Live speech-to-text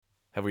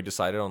Have we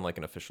decided on like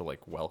an official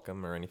like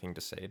welcome or anything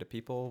to say to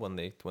people when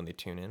they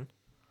tune in?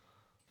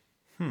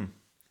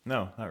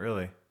 No, not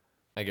really.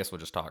 I guess we'll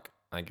just talk.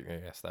 I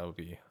guess that would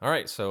be all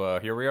right. So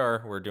here we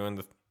are. We're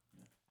doing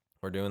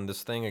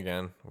this thing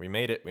again. We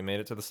made it. We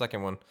made it to the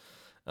second one.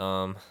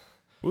 Um,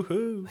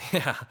 Woohoo!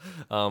 yeah.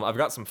 I've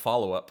got some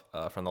follow up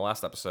from the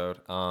last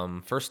episode.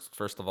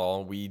 First of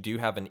all, we do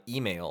have an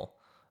email,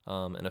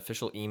 an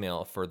official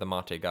email for the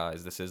Mate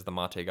Guys. This is the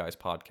Mate Guys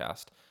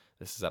podcast.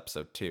 This is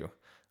episode 2.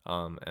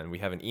 And we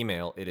have an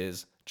email. It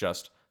is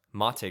just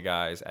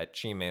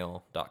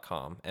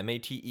mateguys@gmail.com.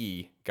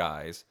 MATE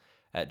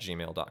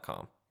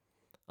guys@gmail.com.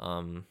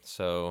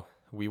 So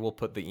we will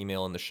put the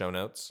email in the show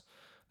notes.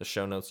 The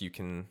show notes you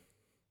can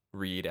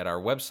read at our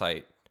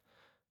website,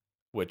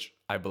 which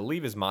I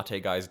believe is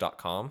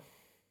mateguys.com.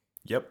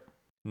 Yep.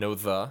 No,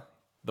 the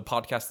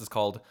podcast is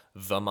called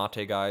The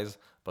Mate Guys,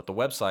 but the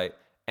website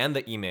and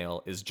the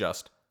email is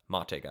just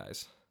Mate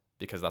Guys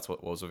because that's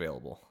what was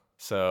available.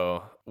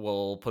 So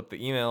we'll put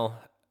the email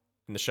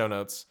in the show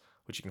notes,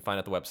 which you can find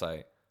at the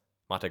website,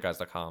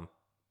 mateguys.com,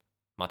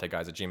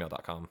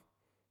 mateguys@gmail.com.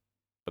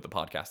 But the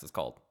podcast is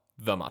called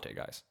The Mate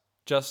Guys,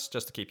 just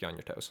to keep you on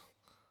your toes.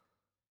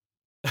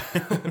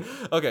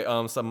 Okay,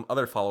 some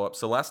other follow-up.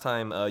 So last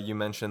time you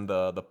mentioned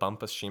the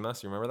Pampas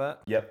Shimas. You remember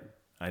that? Yep.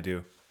 I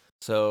do.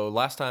 So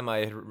last time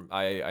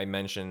I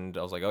mentioned,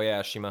 I was like, oh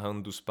yeah,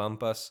 Chimarrão dos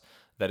Pampas,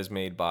 that is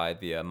made by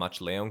the Mach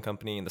Leon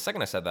company. And the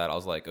second I said that, I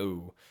was like,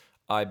 oh,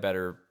 I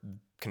better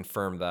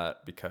confirm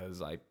that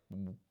because I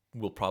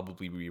will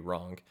probably be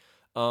wrong.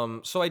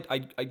 So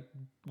I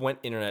went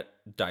internet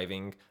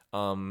diving,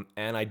 and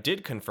I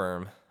did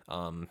confirm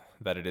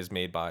that it is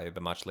made by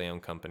the Mach Leon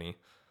company.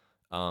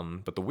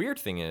 But the weird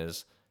thing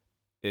is,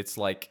 it's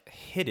like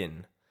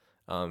hidden.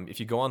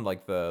 If you go on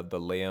like the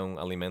Leon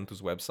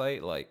Alimentos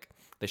website, like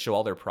they show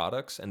all their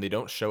products and they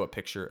don't show a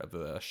picture of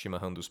the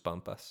Chimarrão dos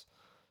Pampas.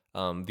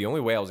 The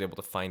only way I was able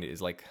to find it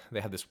is like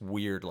they had this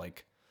weird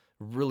like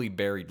really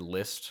buried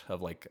list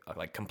of like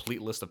a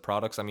complete list of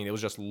products. I mean, it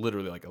was just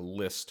literally like a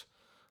list,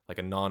 like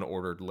a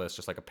non-ordered list,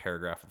 just like a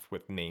paragraph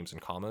with names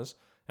and commas,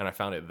 and I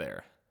found it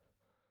there.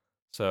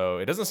 So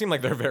it doesn't seem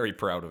like they're very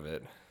proud of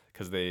it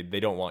because they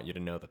don't want you to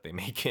know that they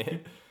make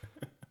it.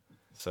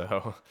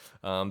 So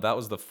that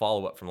was the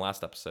follow-up from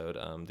last episode.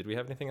 Did we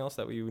have anything else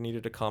that we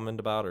needed to comment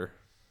about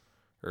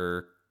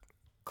or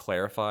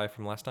clarify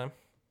from last time?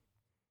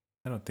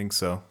 I don't think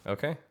so.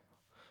 Okay.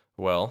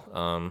 Well,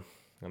 I'm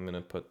going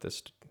to put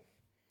this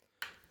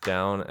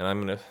down and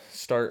I'm going to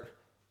start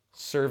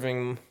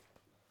serving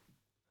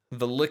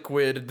the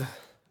liquid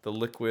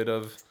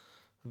of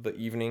the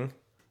evening.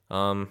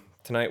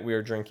 Tonight we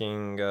are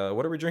drinking,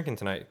 what are we drinking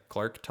tonight?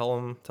 Clark, tell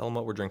them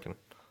what we're drinking.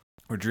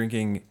 We're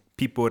drinking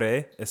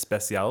Pipore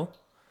Especial,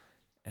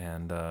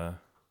 and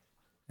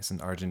it's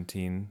an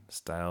Argentine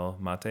style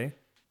mate,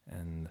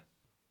 and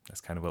that's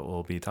kind of what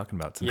we'll be talking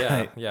about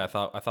tonight. Yeah.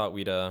 I thought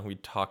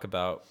we'd talk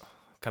about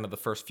kind of the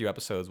first few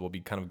episodes. We'll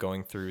be kind of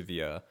going through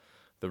the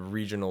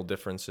regional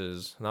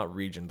differences, not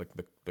region,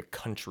 the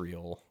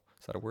countryal.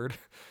 Is that a word?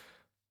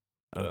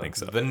 I don't think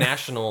so. The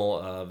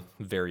national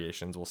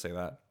variations, we'll say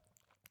that,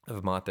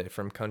 of mate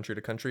from country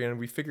to country. And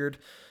we figured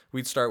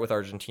we'd start with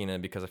Argentina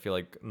because I feel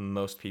like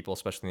most people,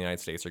 especially in the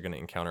United States, are going to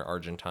encounter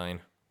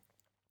Argentine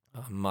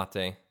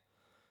mate.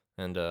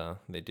 And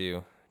they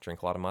do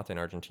drink a lot of mate in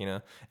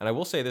Argentina. And I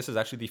will say this is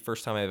actually the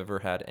first time I've ever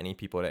had any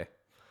pipore.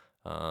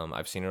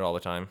 I've seen it all the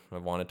time.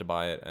 I've wanted to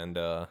buy it. And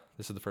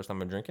this is the first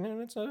time I'm drinking it,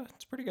 and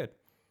it's pretty good.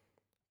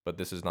 But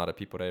this is not a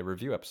pipore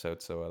review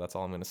episode, so that's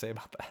all I'm going to say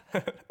about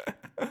that.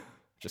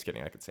 Just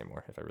kidding. I could say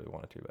more if I really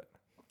wanted to, but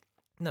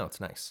no,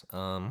 it's nice.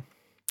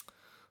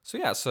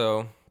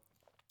 So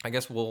I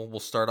guess we'll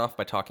start off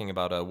by talking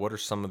about what are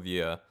some of the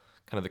kind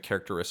of the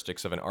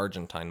characteristics of an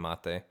Argentine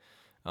mate,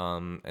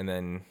 and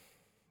then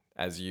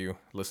as you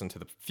listen to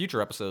the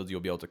future episodes, you'll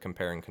be able to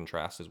compare and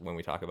contrast. As when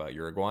we talk about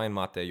Uruguayan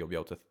mate, you'll be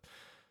able to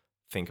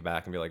think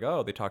back and be like,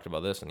 oh, they talked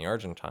about this in the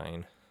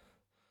Argentine,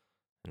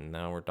 and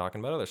now we're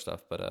talking about other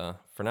stuff. But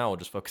for now, we'll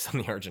just focus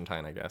on the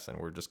Argentine, I guess, and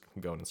we're just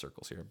going in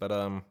circles here. But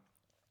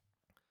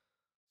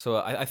so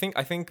I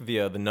think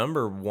the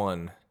number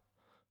one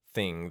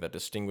thing that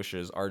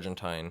distinguishes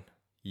Argentine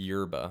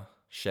Yerba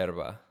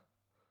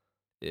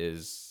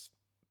is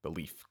the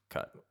leaf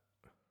cut.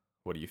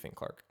 What do you think,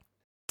 Clark?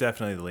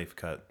 Definitely the leaf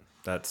cut.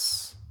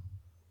 That's,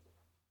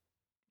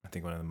 I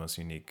think, one of the most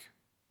unique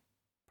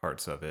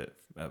parts of it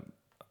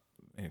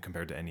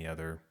compared to any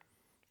other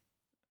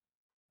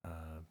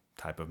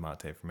type of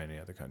mate from any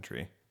other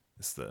country.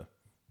 It's the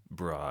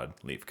broad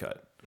leaf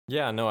cut.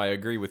 Yeah, no, I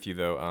agree with you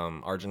though.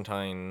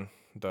 Argentine,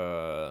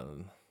 the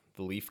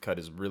leaf cut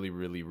is really,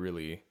 really,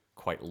 really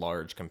quite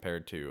large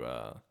compared to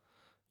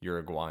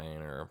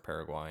Uruguayan or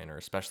Paraguayan or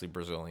especially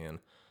Brazilian.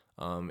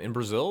 In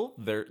Brazil,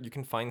 there you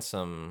can find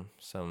some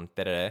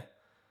tereré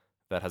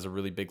that has a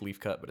really big leaf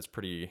cut, but it's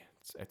pretty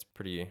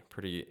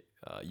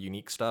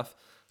unique stuff.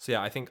 So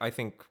yeah, I think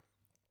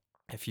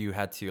if you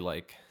had to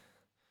like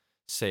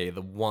say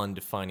the one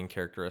defining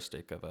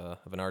characteristic of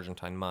an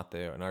Argentine mate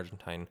or an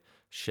Argentine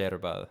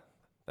yerba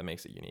that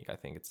makes it unique, I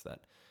think it's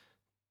that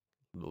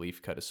the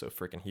leaf cut is so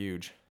freaking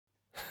huge.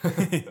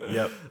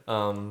 Yep.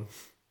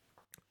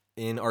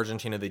 In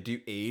Argentina, they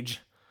do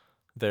age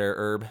their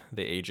herb.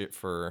 They age it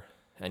for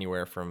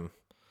anywhere from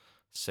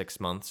 6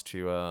 months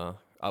to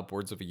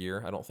upwards of a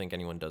year. I don't think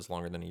anyone does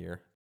longer than a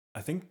year.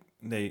 I think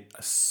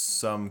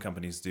some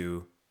companies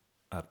do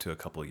up to a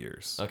couple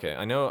years. Okay,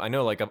 I know,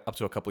 like up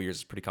to a couple years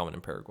is pretty common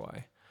in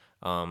Paraguay.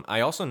 I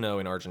also know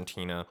in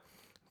Argentina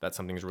that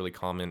something is really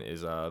common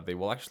is they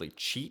will actually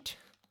cheat.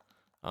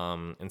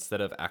 Instead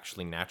of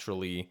actually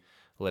naturally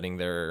letting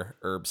their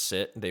herb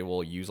sit, they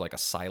will use like a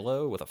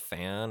silo with a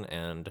fan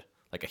and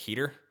like a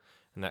heater,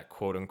 and that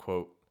quote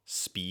unquote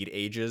speed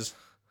ages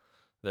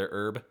their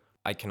herb.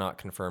 I cannot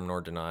confirm nor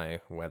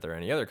deny whether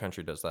any other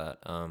country does that,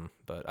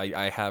 but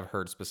I have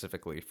heard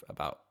specifically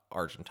about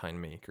Argentine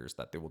makers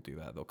that they will do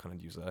that. They'll kind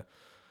of use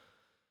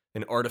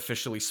an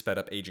artificially sped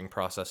up aging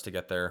process to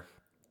get their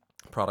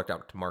product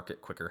out to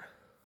market quicker.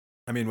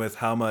 I mean, with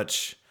how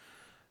much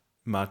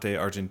Mate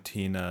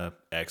Argentina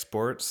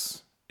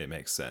exports, it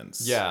makes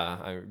sense. Yeah,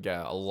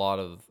 a lot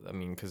of. I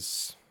mean,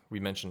 because we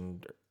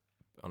mentioned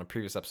on a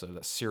previous episode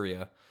that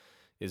Syria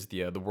is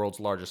the world's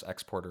largest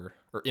exporter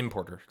or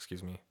importer,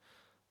 excuse me,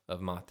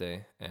 of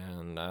mate,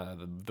 and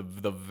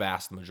the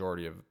vast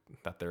majority of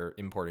that they're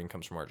importing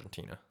comes from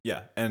Argentina.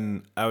 Yeah,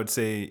 and I would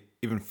say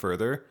even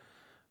further,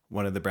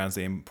 one of the brands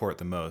they import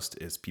the most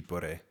is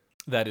Pipore.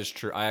 That is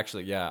true. I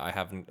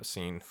haven't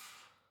seen.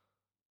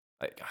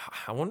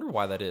 I wonder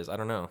why that is. I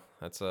don't know.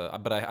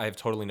 But I have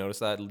totally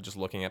noticed that just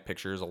looking at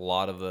pictures. A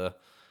lot of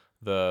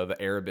the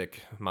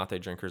Arabic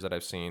mate drinkers that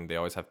I've seen, they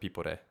always have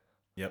pipore.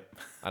 Yep.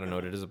 I don't know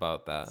what it is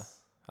about that.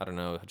 I don't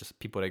know. Just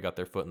pipore got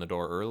their foot in the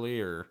door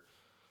early, or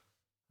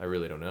I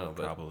really don't know.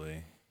 But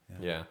Probably.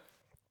 yeah,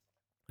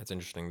 that's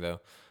interesting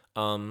though.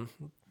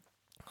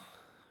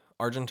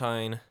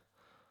 Argentine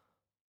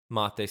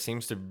mate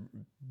seems to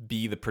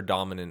be the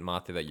predominant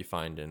mate that you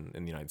find in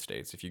the United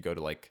States. If you go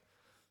to like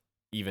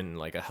even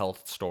like a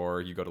health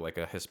store, you go to like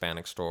a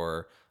Hispanic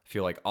store, I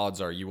feel like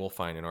odds are you will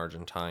find an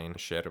Argentine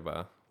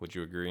yerba. Would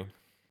you agree?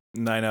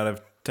 9 out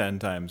of 10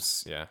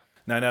 times. Yeah.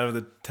 9 out of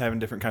the 10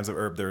 different kinds of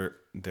herb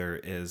there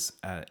is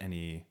at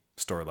any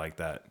store like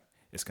that,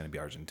 it's going to be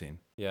Argentine.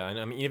 Yeah, and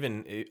I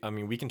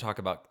mean we can talk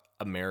about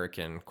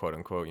American, quote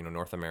unquote,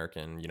 North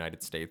American,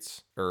 United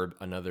States herb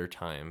another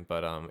time,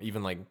 but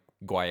even like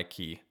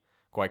Guayaquil's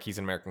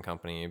an American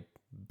company,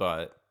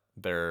 but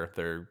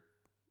their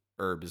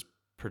herb is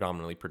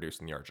predominantly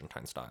produced in the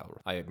Argentine style.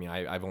 I mean,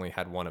 I've only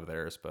had one of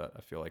theirs, but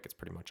I feel like it's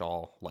pretty much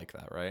all like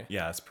that, right?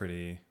 Yeah, it's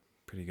pretty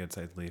good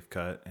sized leaf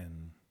cut.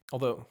 And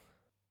although,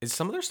 is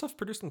some of their stuff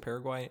produced in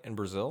Paraguay and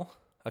Brazil?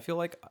 I feel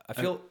like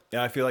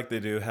they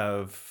do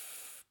have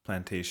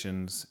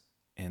plantations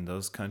in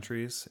those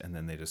countries, and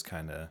then they just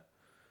kind of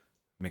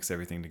mix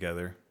everything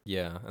together.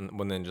 Yeah, and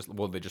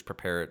they just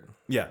prepare it.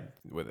 Yeah,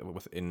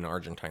 with in an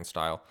Argentine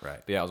style. Right.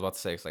 But yeah, I was about to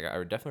say, 'cause like I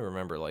would definitely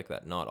remember like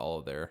that. Not all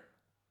of their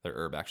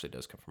herb actually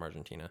does come from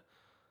Argentina.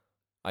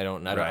 I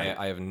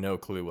have no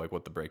clue like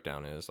what the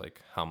breakdown is,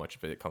 like how much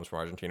of it comes from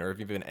Argentina, or if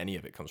even any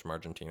of it comes from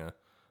Argentina.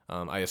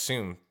 I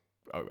assume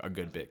a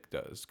good bit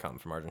does come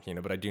from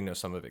Argentina, but I do know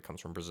some of it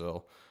comes from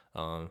Brazil.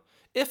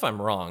 If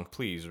I'm wrong,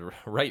 please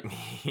write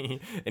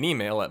me an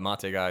email at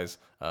mateguys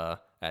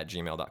at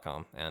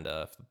gmail.com. And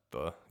if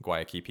the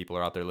Guayaquil people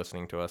are out there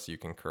listening to us, you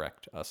can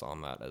correct us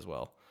on that as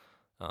well.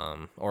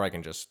 Or I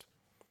can just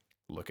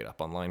look it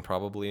up online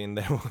probably, and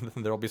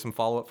there'll be some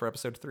follow-up for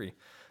episode 3.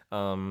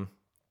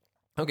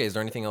 Okay, is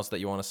there anything else that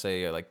you want to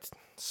say, like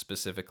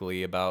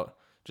specifically about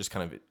just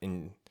kind of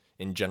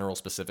in general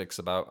specifics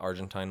about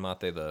Argentine mate,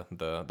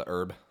 the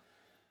herb?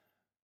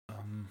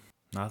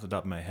 Not off the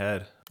top of my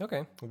head.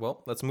 Okay,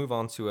 well, let's move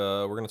on to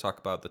we're going to talk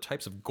about the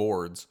types of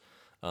gourds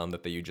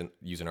that they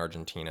use in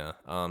Argentina.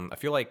 I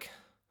feel like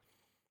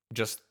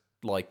just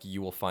like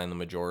you will find the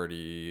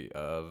majority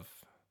of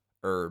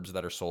herbs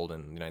that are sold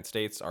in the United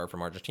States are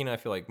from Argentina, I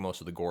feel like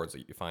most of the gourds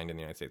that you find in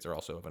the United States are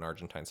also of an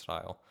Argentine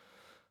style.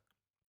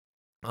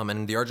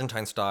 And the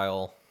Argentine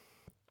style,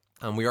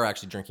 we are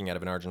actually drinking out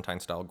of an Argentine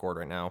style gourd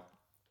right now.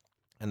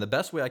 And the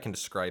best way I can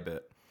describe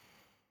it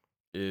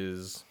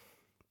is,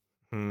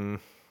 I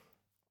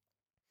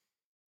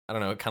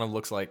don't know, it kind of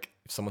looks like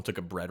if someone took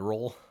a bread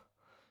roll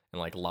and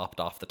like lopped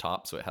off the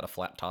top so it had a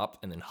flat top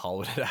and then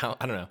hollowed it out.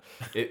 I don't know.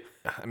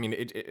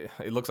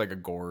 It looks like a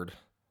gourd,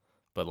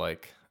 but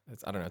like,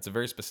 I don't know. It's a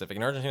very specific.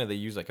 In Argentina, they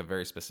use like a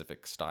very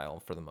specific style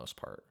for the most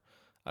part.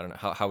 I don't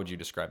know. How would you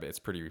describe it? It's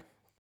pretty...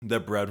 The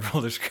bread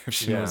roll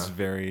description was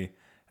very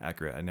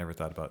accurate. I never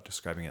thought about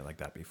describing it like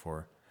that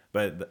before.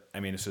 But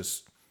it's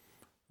just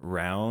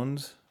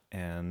round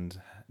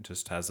and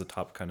just has the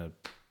top kind of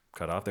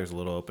cut off. There's a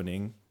little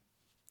opening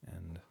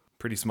and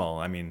pretty small.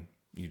 I mean,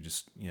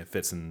 it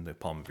fits in the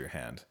palm of your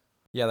hand.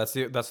 Yeah, that's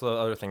the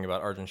other thing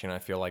about Argentina. I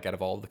feel like out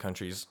of all the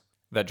countries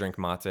that drink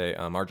mate,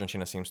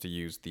 Argentina seems to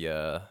use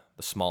the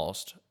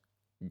smallest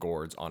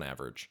gourds on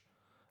average.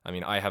 I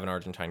mean, I have an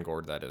Argentine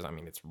gourd that is,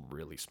 it's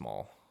really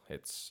small.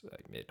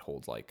 It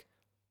holds like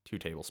 2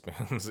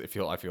 tablespoons. I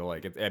feel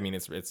like it.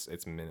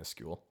 It's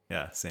minuscule.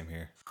 Yeah, same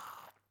here.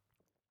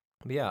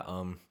 But yeah,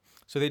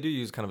 So they do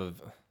use kind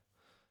of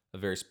a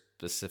very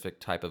specific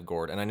type of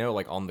gourd, and I know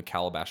like on the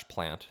calabash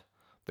plant,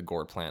 the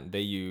gourd plant,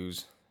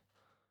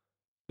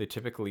 they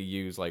typically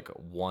use like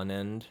one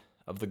end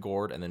of the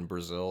gourd, and then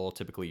Brazil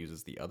typically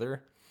uses the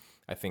other.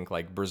 I think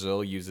like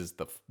Brazil uses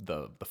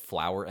the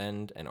flower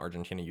end, and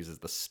Argentina uses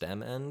the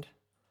stem end,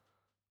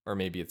 or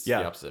maybe it's the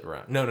Yeah. opposite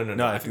around. No, no, no,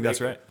 No, no. I think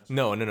that's right.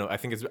 No, no, no. I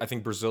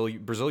think Brazil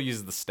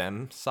uses the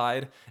stem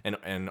side,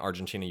 and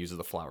Argentina uses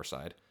the flower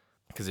side.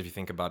 Because if you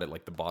think about it,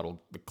 like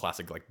the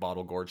classic like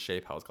bottle gourd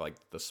shape, how it's got like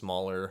the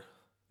smaller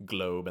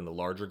globe and the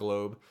larger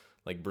globe.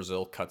 Like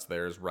Brazil cuts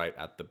theirs right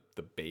at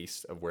the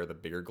base of where the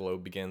bigger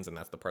globe begins, and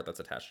that's the part that's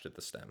attached to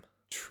the stem.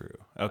 True.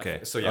 Okay.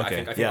 So yeah,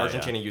 okay. I think yeah,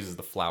 Argentina uses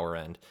the flower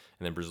end,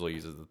 and then Brazil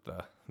uses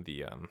the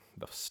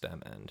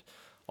stem end.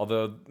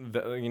 Although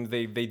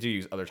they do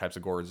use other types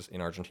of gourds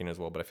in Argentina as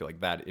well, but I feel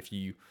like that if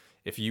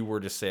you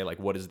were to say like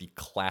what is the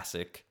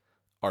classic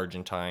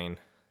Argentine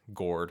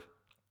gourd,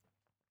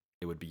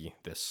 it would be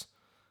this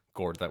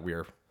gourd that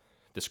we're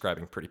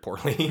describing pretty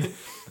poorly.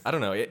 I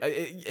don't know.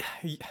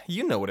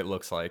 You know what it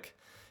looks like.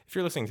 If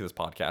you're listening to this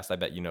podcast, I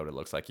bet you know what it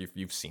looks like.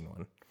 You've seen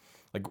one.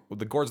 Like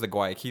the gourds that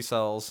Guayaquil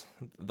sells,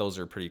 those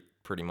are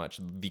pretty much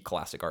the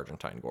classic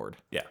Argentine gourd.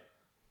 Yeah,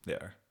 they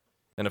are.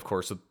 And of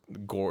course, the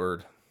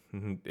gourd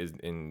is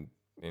in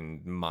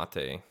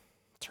mate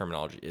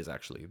terminology is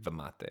actually the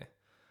mate.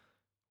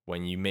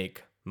 When you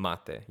make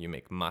mate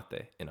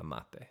in a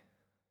mate.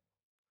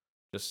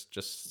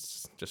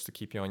 Just to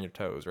keep you on your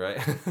toes,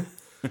 right?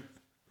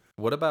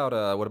 What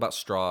about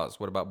straws?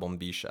 What about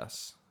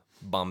bombichas,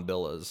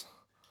 bombillas?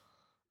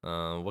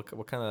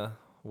 What kind of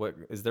what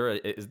is there?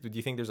 Do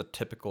you think there's a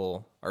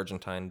typical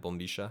Argentine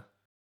bombicha?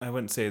 I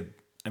wouldn't say.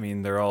 I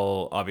mean, they're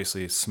all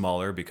obviously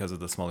smaller because of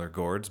the smaller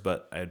gourds,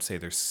 but I'd say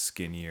they're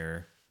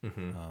skinnier.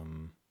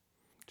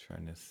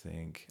 Trying to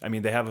think. I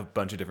mean, they have a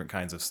bunch of different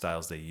kinds of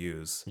styles they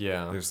use.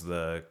 Yeah. There's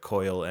the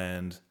coil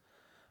end.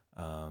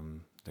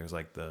 There's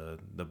like the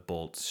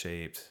bolt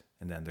shaped,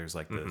 and then there's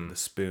like the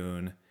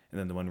spoon, and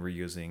then the one we're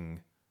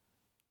using.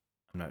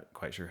 I'm not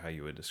quite sure how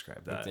you would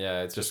describe that.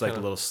 Yeah, it's just like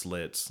little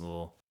slits,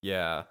 little.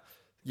 Yeah,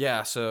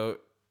 yeah. So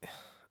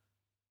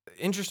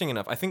interesting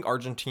enough, I think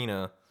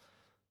Argentina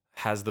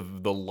has the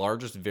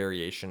largest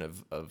variation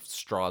of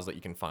straws that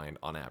you can find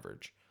on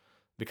average,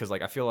 because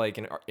like I feel like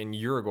in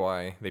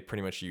Uruguay they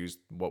pretty much used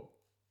what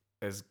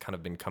has kind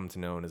of been come to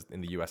known as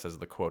in the U.S. as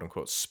the quote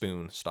unquote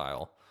spoon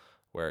style,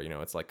 where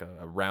it's like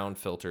a round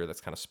filter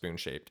that's kind of spoon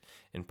shaped.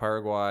 In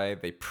Paraguay,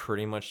 they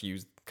pretty much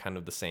use kind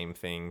of the same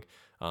thing,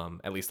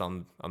 at least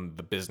on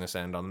the business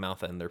end. On the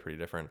mouth end, they're pretty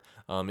different.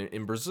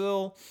 In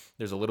Brazil,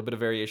 there's a little bit of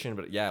variation,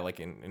 but yeah, like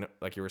in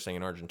like you were saying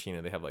in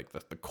Argentina, they have like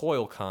the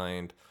coil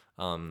kind.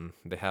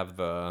 They have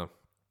the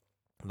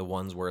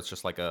ones where it's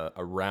just like a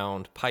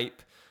round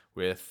pipe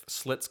with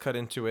slits cut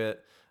into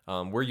it.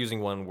 We're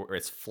using one where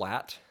it's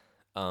flat,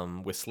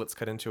 with slits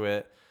cut into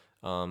it.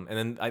 And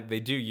then they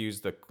do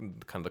use the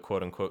kind of the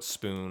quote unquote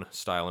spoon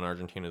style in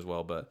Argentina as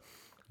well. But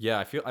yeah,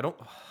 I feel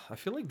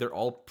like they're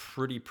all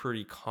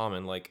pretty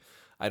common. Like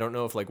I don't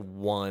know if like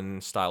one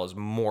style is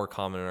more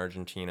common in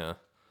Argentina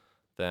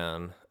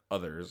than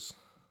others.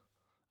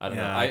 I don't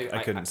know.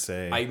 I couldn't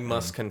say. I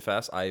must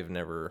confess, I've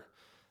never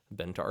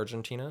been to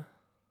Argentina.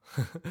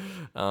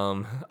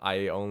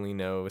 I only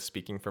know,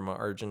 speaking from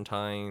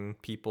Argentine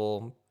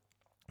people,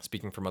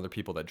 speaking from other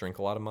people that drink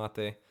a lot of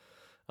mate.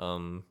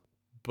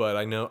 But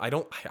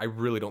I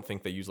really don't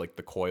think they use like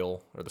the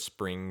coil or the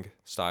spring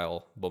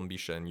style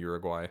bombicha in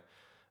Uruguay.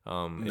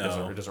 It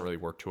doesn't really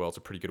work too well. It's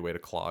a pretty good way to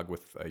clog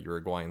with a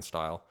Uruguayan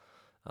style.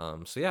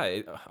 So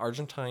yeah,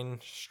 Argentine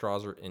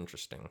straws are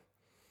interesting.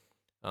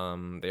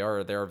 They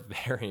are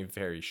very,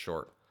 very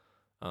short.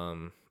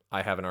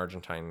 I have an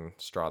Argentine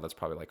straw that's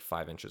probably like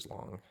 5 inches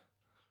long.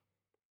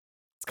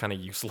 It's kind of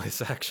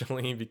useless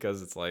actually,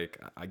 because it's like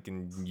I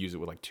can use it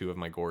with like 2 of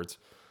my gourds,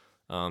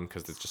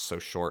 because it's just so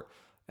short.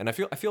 And I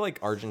feel like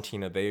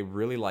Argentina, they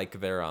really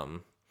like their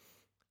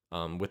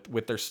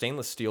with their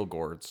stainless steel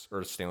gourds,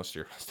 or stainless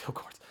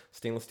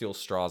steel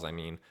straws. I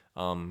mean,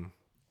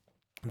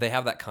 they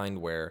have that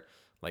kind where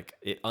like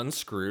it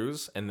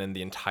unscrews and then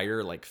the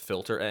entire like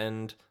filter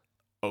end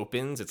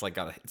opens. It's like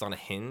it's on a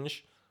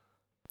hinge.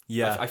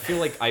 Yeah, I feel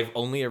like I've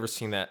only ever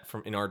seen that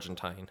in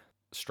Argentine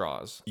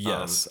straws.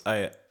 Yes,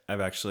 I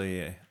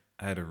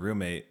had a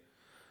roommate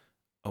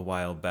a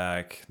while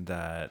back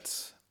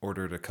that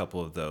ordered a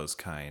couple of those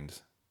kind,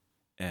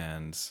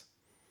 and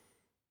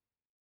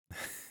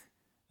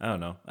I don't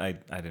know. I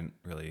didn't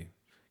really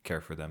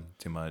care for them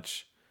too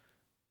much.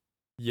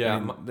 Yeah, I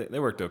mean, they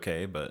worked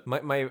okay, but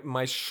my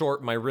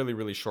really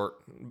really short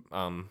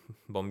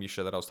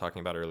bombicha that I was talking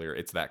about earlier,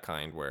 it's that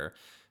kind where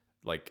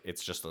like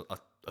it's just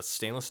a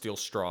stainless steel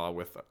straw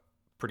with a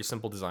pretty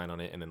simple design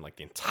on it, and then like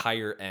the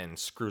entire end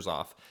screws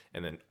off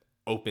and then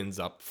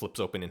flips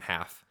open in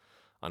half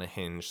on a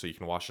hinge so you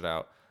can wash it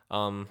out.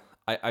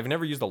 I've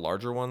never used a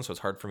larger one, so it's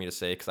hard for me to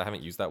say because I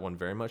haven't used that one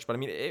very much, but I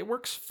mean it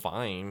works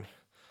fine.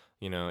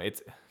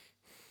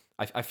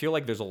 I feel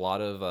like there's a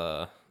lot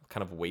of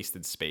kind of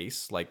wasted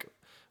space. Like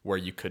where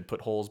you could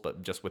put holes,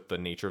 but just with the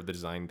nature of the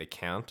design, they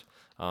can't.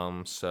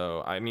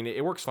 So I mean,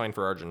 it works fine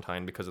for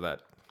Argentine because of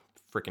that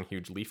freaking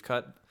huge leaf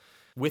cut.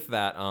 With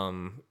that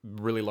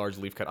really large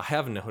leaf cut, I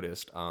have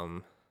noticed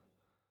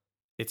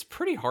it's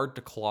pretty hard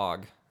to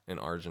clog an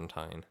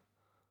Argentine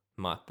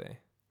mate.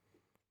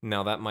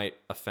 Now that might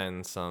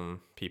offend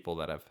some people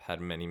that have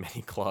had many,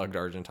 many clogged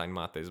Argentine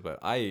mates, but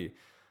I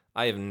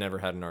have never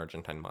had an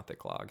Argentine mate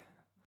clog.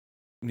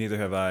 Neither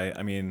have I.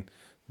 I mean,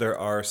 there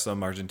are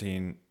some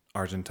Argentine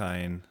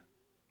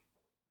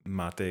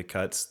mate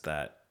cuts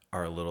that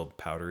are a little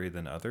powdery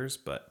than others,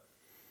 but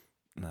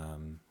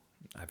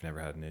I've never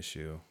had an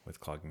issue with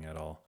clogging at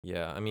all.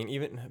 Yeah, I mean,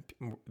 even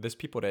this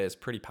Pipore is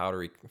pretty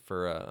powdery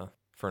for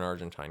an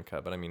Argentine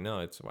cut, but I mean,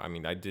 no, it's. I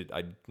mean, I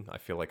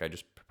feel like I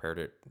just prepared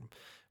it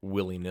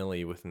willy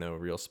nilly with no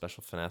real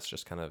special finesse.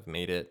 Just kind of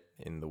made it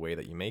in the way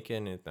that you make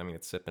it. I mean,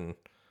 it's sipping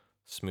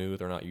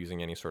smooth. Or not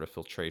using any sort of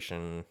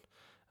filtration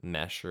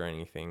mesh or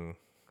anything,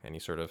 any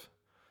sort of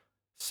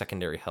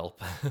secondary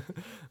help.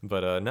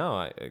 But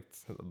no,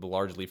 it's the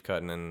large leaf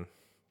cut and then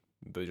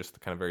just the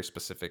kind of very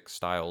specific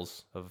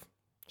styles of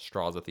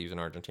straws that they use in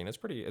Argentina. It's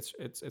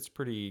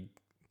pretty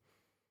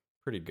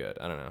good.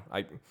 I don't know.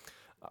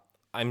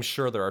 I'm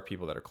sure there are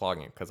people that are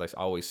clogging it because I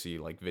always see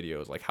like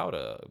videos like how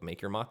to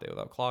make your mate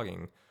without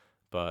clogging,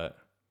 but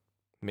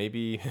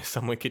maybe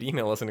someone could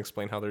email us and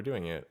explain how they're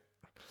doing it.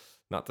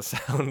 Not to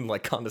sound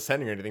like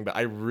condescending or anything, but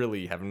I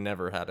really have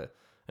never had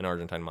an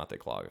Argentine mate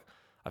clog.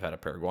 I've had a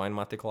Paraguayan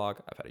mate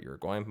clog, I've had a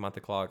Uruguayan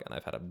mate clog, and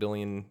I've had a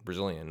billion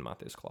Brazilian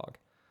mates clog.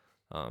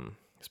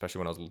 Especially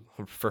when I was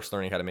first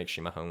learning how to make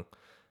chimarrão.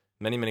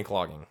 Many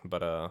clogging,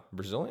 but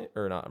Argentine,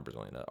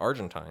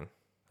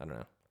 I don't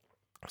know,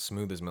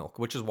 smooth as milk.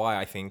 Which is why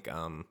I think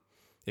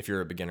if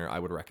you're a beginner, I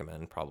would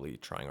recommend probably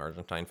trying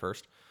Argentine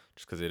first,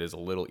 just because it is a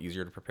little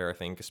easier to prepare. I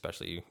think,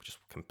 especially just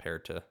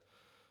compared to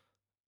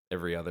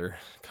every other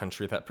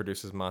country that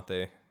produces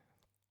mate.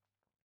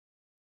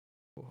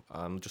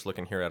 I'm just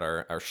looking here at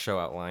our show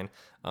outline.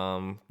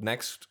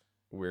 Next,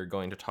 we're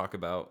going to talk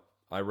about.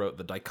 I wrote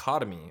the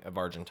dichotomy of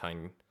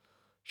Argentine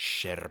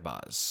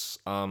yerbas.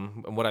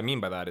 And what I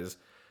mean by that is,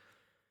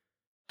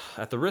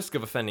 at the risk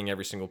of offending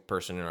every single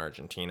person in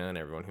Argentina and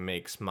everyone who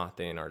makes mate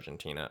in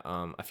Argentina,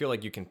 I feel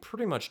like you can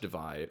pretty much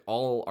divide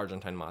all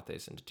Argentine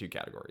mates into two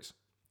categories.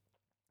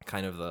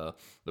 Kind of the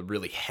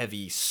really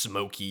heavy,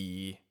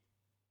 smoky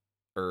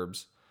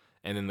herbs,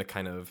 and then the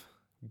kind of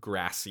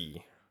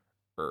grassy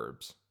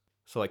herbs.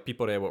 So like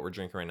Pipore, what we're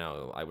drinking right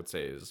now, I would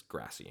say is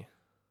grassy.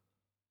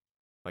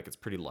 Like it's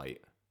pretty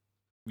light.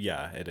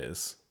 Yeah, it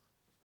is.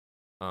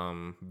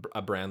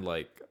 A brand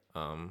like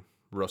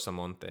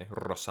Rosamonte,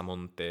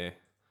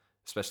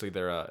 especially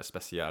their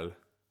Especial,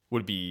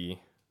 would be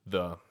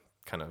the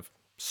kind of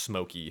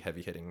smoky,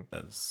 heavy-hitting.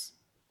 That's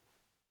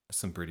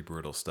some pretty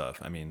brutal stuff.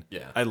 I mean,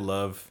 Yeah. I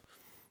love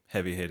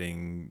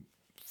heavy-hitting,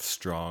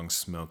 strong,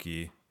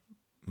 smoky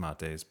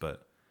mates,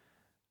 but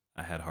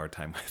I had a hard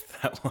time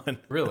with that one.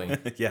 Really?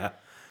 Yeah.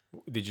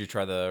 Did you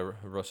try the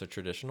Rosa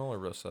Traditional or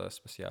Rosa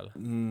Especial?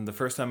 The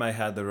first time I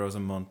had the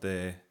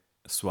Rosamonte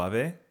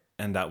Suave,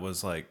 and that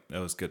was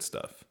good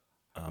stuff.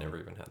 Never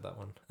even had that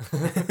one.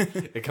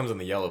 It comes in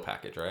the yellow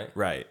package, right?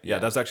 Right. Yeah,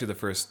 that's actually the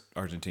first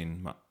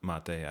Argentine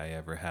mate I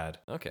ever had.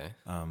 Okay.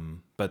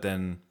 But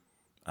then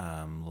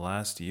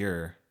last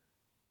year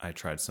I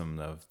tried some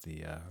of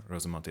the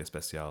Rosamonte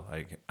Especial.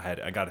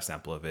 I got a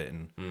sample of it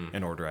in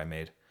an order I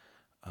made,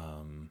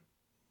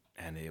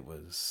 and it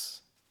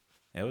was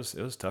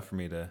tough for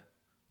me to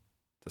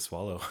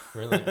swallow.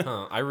 Really?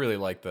 Huh. I really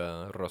like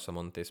the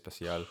Rosamonte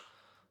Especial.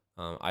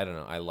 I don't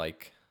know.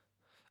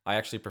 I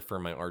actually prefer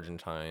my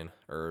Argentine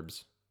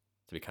herbs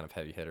to be kind of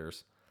heavy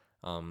hitters.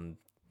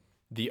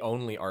 The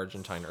only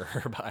Argentine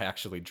herb I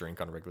actually drink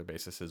on a regular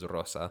basis is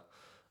Rosa.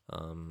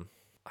 I'm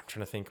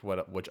trying to think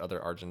which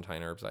other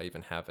Argentine herbs I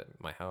even have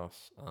at my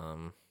house.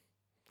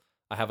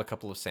 I have a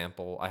couple of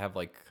sample. I have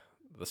like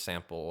the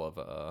sample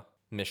of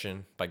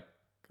Mission by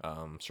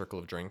Circle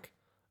of Drink.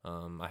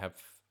 I have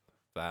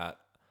that.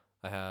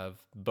 I have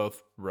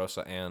both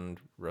Rosa and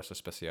Rosa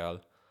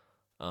Especial.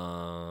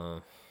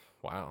 Wow.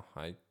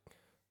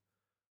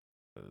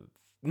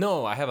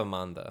 No, I have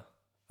Amanda.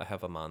 I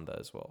have Amanda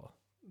as well,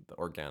 the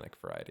organic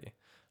variety.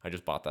 I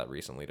just bought that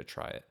recently to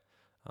try it.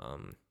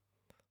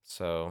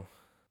 So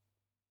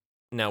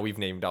now we've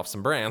named off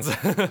some brands.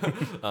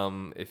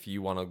 If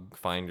you want to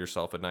find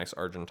yourself a nice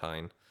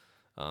Argentine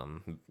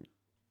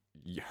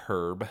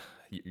yerb,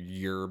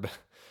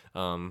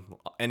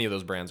 any of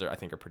those brands I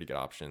think are pretty good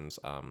options.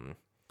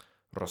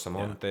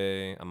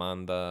 Rosamonte,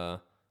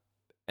 Amanda,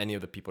 any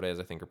of the Pipores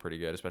I think are pretty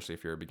good, especially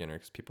if you're a beginner,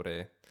 because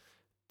Pipore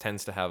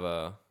tends to have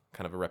a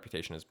kind of a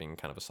reputation as being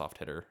kind of a soft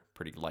hitter,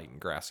 pretty light and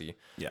grassy.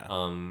 Yeah.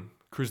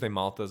 Cruz de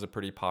Malta is a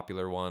pretty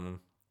popular one.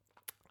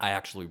 I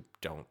actually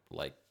don't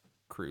like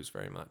Cruz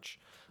very much.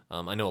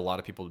 I know a lot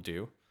of people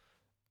do.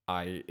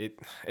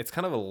 It's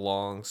kind of a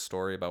long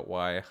story about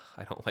why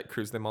I don't like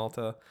Cruz de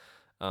Malta.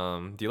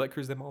 Do you like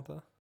Cruz de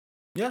Malta?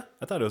 Yeah,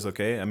 I thought it was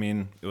okay. I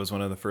mean, it was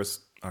one of the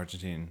first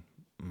Argentine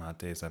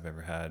mates I've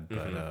ever had,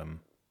 but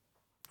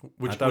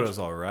I thought it was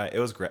all right. It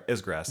was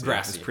grassy.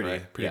 Grassy, It's pretty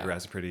right? Yeah.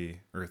 grassy, pretty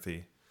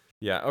earthy.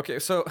 Yeah. Okay.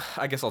 So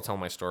I guess I'll tell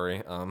my story.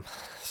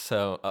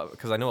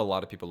 Because I know a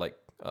lot of people like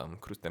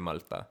Cruz de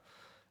Malta,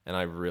 and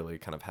I really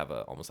kind of have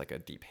almost like a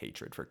deep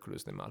hatred for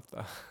Cruz de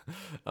Malta.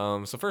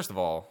 So first of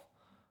all,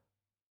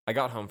 I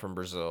got home from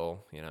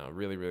Brazil,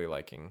 really, really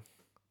liking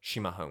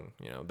chimarrão,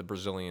 the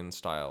Brazilian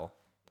style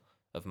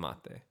of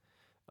mate.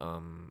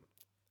 Um,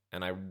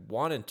 and I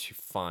wanted to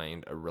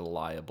find a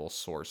reliable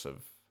source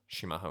of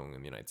chimarrão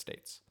in the United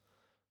States.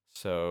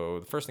 So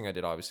the first thing I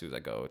did, obviously, was I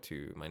go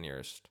to my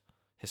nearest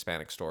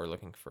Hispanic store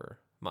looking for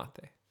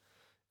mate.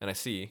 And I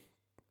see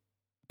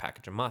a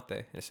package of mate,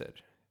 and it said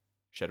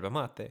yerba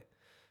mate,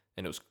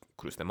 and it was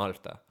Cruz de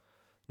Malta.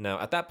 Now,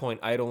 at that point,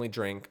 I had only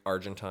drank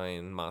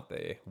Argentine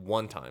mate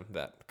one time,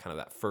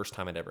 that first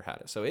time I'd ever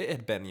had it. So it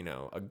had been,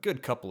 a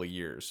good couple of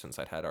years since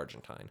I'd had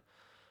Argentine.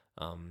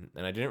 And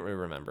I didn't really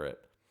remember it.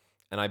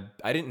 And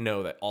I didn't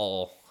know that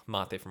all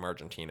mate from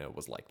Argentina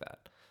was like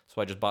that.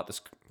 So I just bought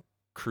this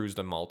Cruz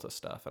de Malta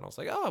stuff. And I was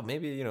like, oh,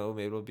 maybe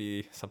it'll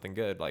be something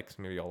good. Like,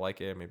 maybe I'll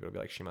like it. Maybe it'll be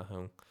like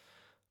chimarrão.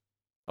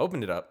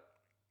 Opened it up.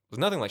 It was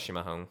nothing like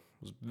chimarrão. It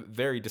was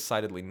very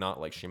decidedly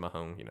not like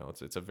chimarrão.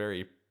 It's a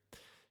very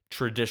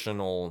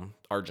traditional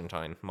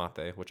Argentine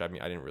mate, which I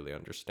didn't really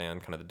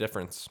understand kind of the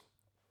difference.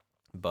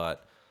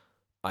 But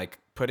I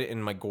put it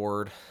in my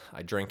gourd.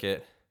 I drank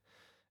it.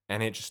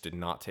 And it just did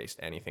not taste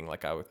anything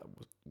like I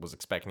was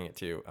expecting it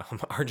to.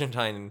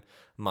 Argentine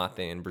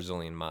mate and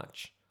Brazilian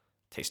match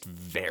taste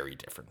very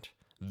different.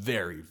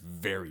 Very,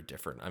 very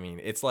different. I mean,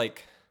 it's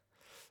like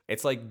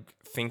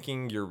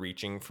thinking you're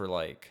reaching for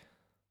like,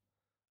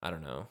 I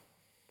don't know.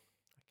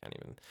 I can't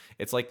even.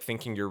 It's like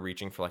thinking you're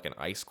reaching for like an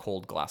ice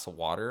cold glass of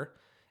water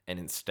and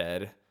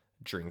instead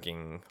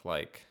drinking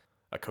like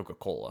a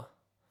Coca-Cola.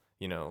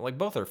 Like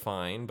both are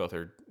fine, both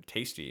are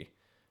tasty,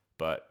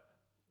 but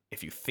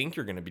if you think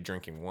you're going to be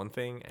drinking one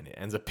thing and it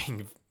ends up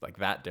being like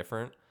that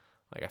different,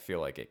 like I feel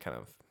like it kind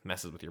of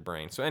messes with your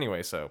brain. So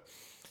anyway,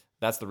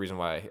 that's the reason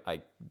why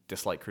I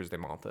dislike Cruz de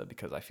Malta,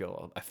 because I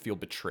feel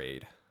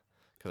betrayed,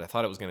 because I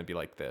thought it was going to be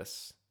like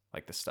this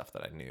stuff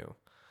that I knew.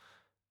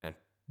 And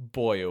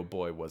boy, oh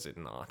boy, was it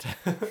not.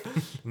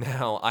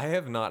 Now, I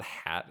have not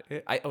had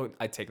it.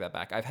 I take that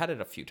back. I've had it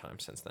a few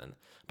times since then,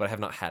 but I have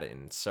not had it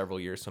in several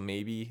years. So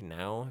maybe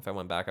now, if I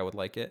went back, I would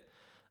like it.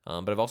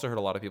 But I've also heard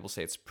a lot of people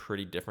say it's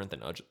pretty different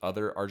than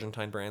other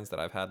Argentine brands that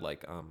I've had,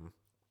 like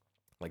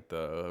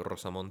the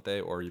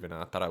Rosamonte or even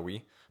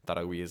Tarahui.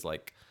 Tarahui is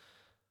like,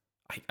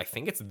 I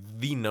think it's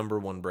the number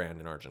one brand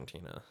in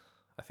Argentina.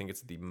 I think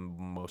it's the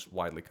most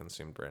widely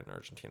consumed brand in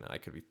Argentina. I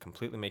could be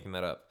completely making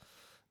that up,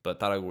 but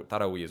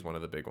Tarahui is one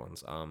of the big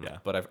ones. Yeah.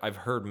 But I've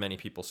heard many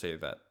people say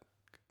that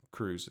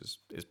Cruz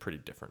is pretty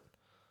different.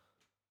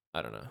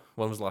 I don't know.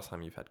 When was the last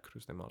time you've had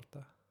Cruz de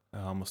Malta?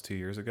 Almost 2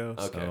 years ago.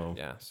 Okay, so.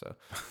 yeah. So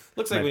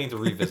looks like we need to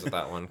revisit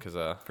that one, because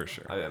for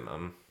sure.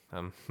 I'm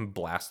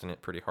blasting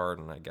it pretty hard,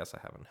 and I guess I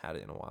haven't had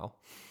it in a while.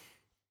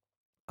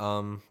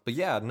 But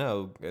yeah,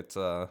 no, it's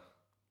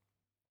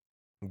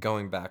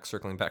circling back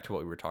to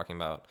what we were talking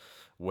about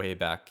way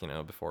back,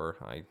 before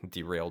I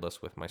derailed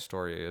us with my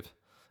story of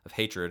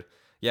hatred.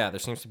 Yeah, there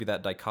seems to be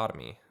that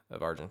dichotomy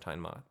of Argentine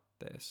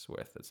mates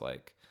with, it's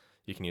like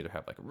you can either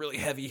have like a really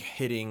heavy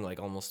hitting, like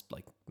almost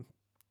like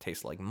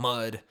tastes like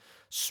mud,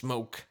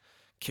 smoke,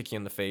 kick you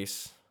in the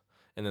face,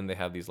 and then they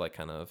have these like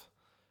kind of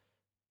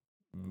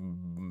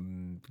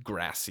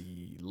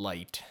grassy,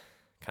 light,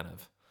 kind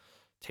of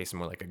tastes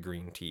more like a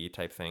green tea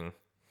type thing.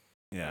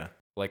 Yeah.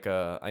 Like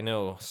I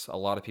know a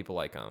lot of people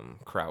like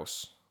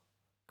Kraus.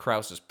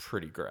 Kraus is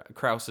pretty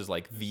Kraus is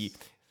like the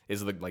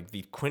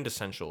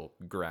quintessential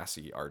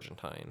grassy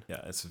Argentine.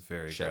 Yeah, it's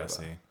very Yerba.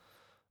 grassy.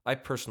 I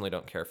personally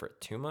don't care for it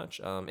too much.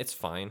 It's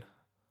fine.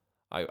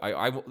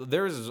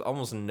 There is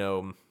almost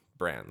no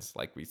brands,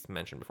 like we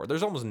mentioned before.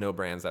 There's almost no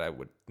brands that I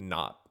would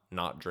not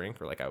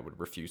drink, or like I would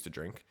refuse to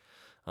drink.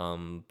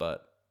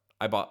 But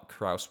I bought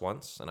Kraus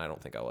once, and I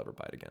don't think I'll ever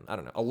buy it again. I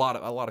don't know. A lot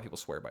of people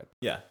swear by it.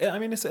 Yeah, I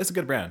mean it's a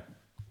good brand,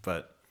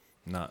 but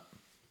not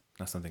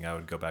something I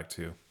would go back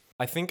to.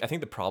 I think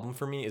the problem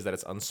for me is that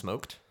it's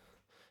unsmoked,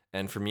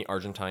 and for me,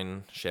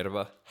 Argentine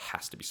yerba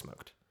has to be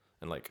smoked,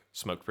 and like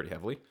smoked pretty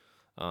heavily.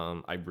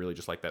 I really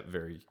just like that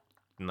very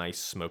nice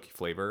smoky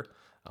flavor.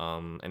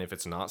 And if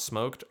it's not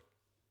smoked,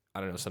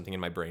 I don't know, something in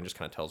my brain just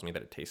kind of tells me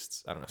that it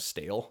tastes, I don't know,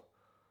 stale.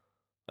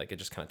 Like it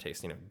just kind of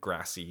tastes,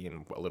 grassy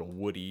and a little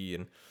woody,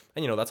 and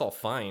that's all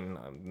fine.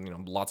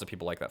 Lots of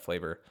people like that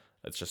flavor.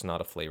 It's just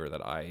not a flavor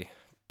that I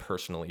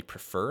personally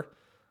prefer.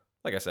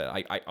 Like I said,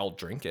 I'll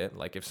drink it.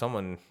 Like if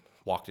someone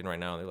walked in right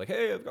now and they're like,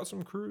 "Hey, I've got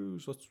some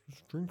Cruz. Let's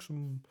drink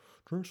some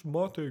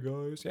mate,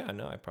 guys." Yeah,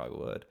 no, I probably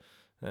would.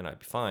 And I'd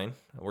be fine.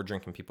 We're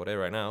drinking Pipote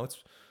right now.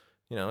 It's,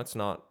 it's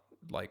not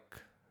like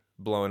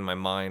blowing my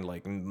mind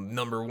like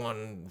number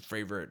one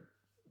favorite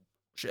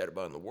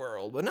yerba in the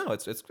world. But no,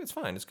 it's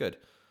fine. It's good.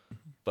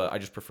 But I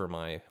just prefer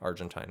my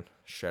Argentine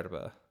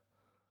yerba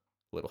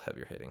a little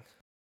heavier hitting.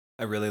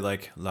 I really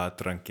like La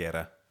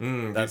Tranquera.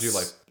 I do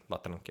like La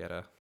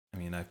Tranquera. I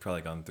mean, I've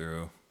probably gone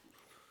through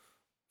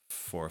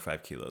 4 or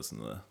 5 kilos in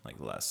the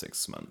last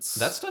 6 months.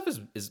 That stuff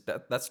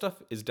that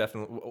stuff is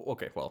definitely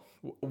okay. Well,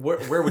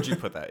 where would you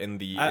put that in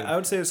the? I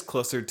would say it's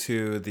closer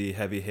to the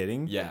heavy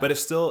hitting. Yeah. But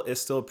it's still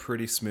a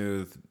pretty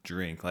smooth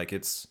drink. Like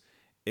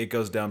it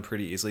goes down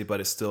pretty easily, but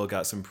it's still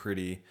got some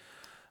pretty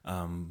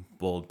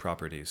bold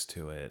properties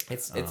to it.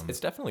 It's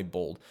definitely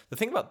bold. The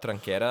thing about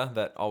tranquera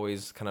that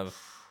always kind of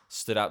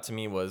stood out to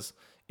me was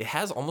it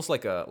has almost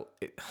like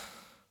it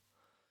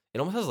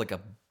almost has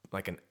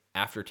like an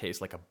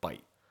aftertaste, like a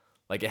bite.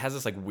 Like it has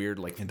this like weird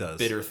like It does.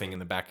 bitter thing in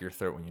the back of your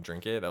throat when you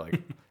drink it. That like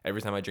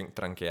every time I drink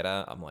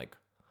tranquera, I'm like,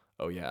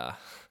 oh yeah,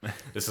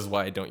 this is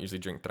why I don't usually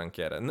drink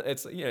tranquera. And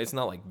it's it's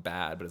not like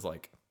bad, but it's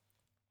like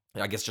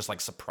I guess just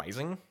like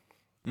surprising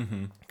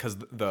because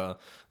the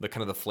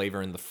kind of the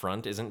flavor in the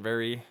front isn't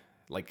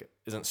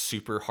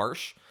super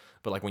harsh,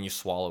 but like when you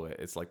swallow it,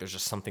 it's like there's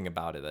just something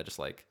about it that just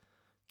like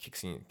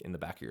kicks you in the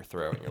back of your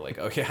throat, and you're like,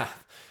 oh yeah,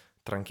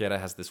 tranquera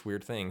has this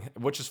weird thing,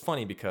 which is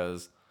funny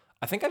because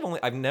I think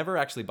I've never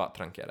actually bought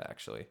tranquera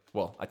actually.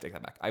 Well, I take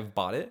that back. I've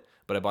bought it,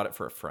 but I bought it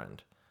for a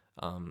friend.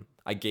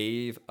 I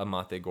gave a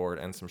mate gourd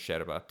and some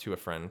yerba to a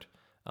friend,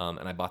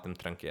 and I bought them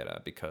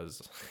tranquera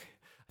because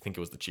I think it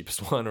was the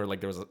cheapest one, or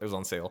like it was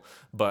on sale.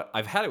 But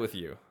I've had it with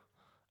you,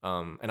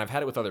 and I've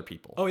had it with other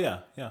people. Oh yeah.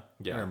 I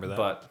remember that.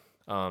 But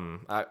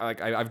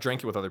I've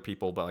drank it with other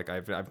people, but like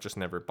I've just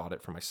never bought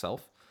it for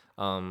myself.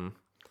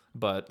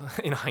 But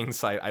in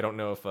hindsight, I don't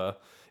know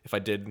if I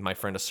did my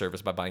friend a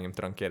service by buying him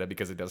tranquera,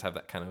 because it does have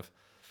that kind of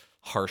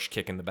harsh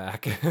kick in the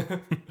back.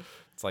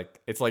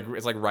 it's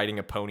like riding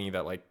a pony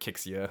that like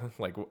kicks you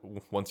like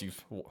once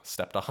you've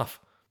stepped off.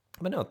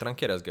 But no,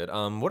 tranquera is good.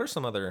 What are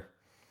some other?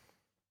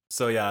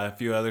 So yeah, a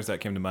few others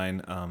that came to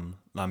mind.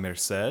 La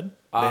Merced. They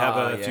have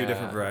a few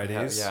different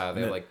varieties. They have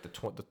like the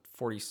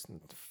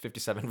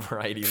 57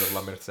 varieties of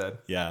La Merced.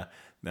 Yeah.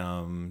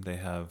 They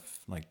have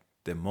like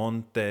De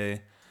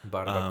Monte,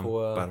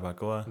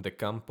 Barbacoa, De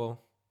Campo,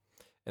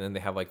 and then they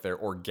have like their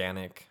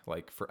organic,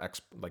 like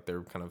like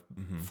they're kind of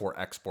for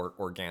export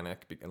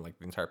organic, and like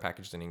the entire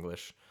package is in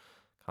English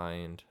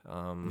kind.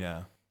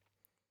 Yeah.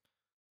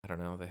 I don't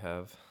know. They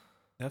have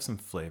some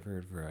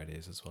flavored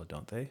varieties as well,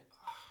 don't they?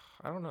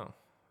 I don't know.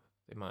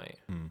 They might.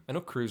 I know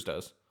Cruz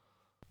does.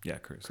 Yeah,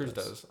 Cruz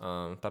does.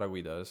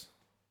 Taragüí does.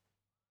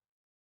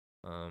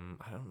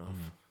 I don't know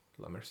if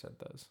La Merced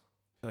does.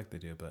 I feel like they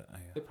do, but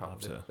they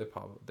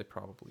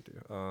probably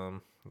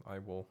do. I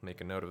will make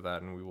a note of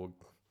that, and we will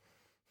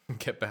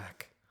get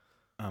back.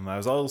 I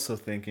was also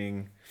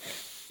thinking,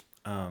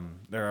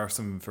 there are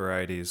some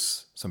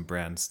varieties, some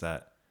brands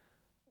that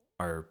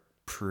are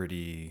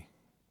pretty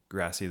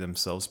grassy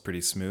themselves,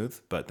 pretty smooth,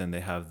 but then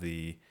they have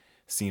the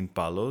Sin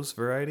Palos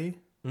variety,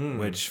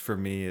 which for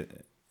me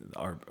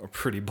are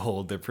pretty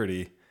bold. They're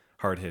pretty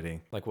hard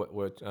hitting. Like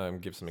what?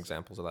 Give some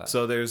examples of that.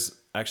 So there's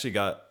actually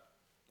got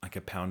like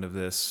a pound of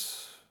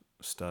this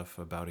stuff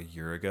about a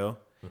year ago,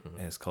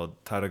 and it's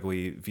called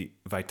Taragüí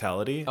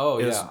Vitality. Oh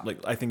yeah,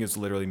 I think it's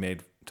literally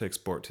made to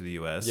export to the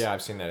U.S. Yeah,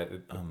 I've seen that.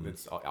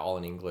 It's all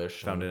in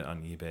English. Found it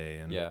on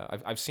eBay, and yeah,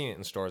 I've seen it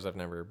in stores. I've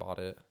never bought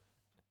it.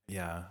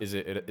 Yeah. Is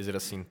it a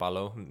Sin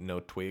Palo? No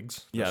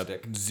twigs? No Yeah,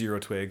 stick? 0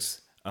 twigs.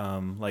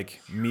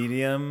 Like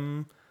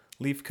medium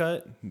leaf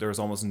cut. There was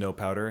almost no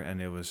powder,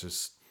 and it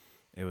was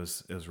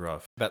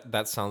rough.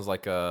 That sounds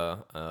like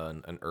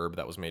an herb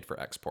that was made for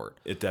export.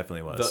 It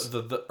definitely was.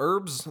 The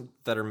herbs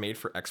that are made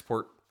for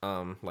export,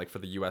 like for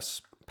the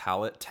U.S.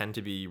 palate, tend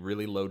to be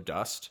really low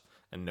dust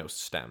and no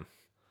stem,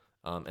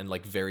 and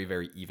like very,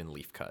 very even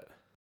leaf cut.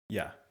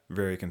 Yeah,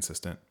 very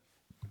consistent.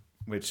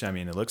 Which, I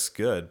mean, it looks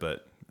good,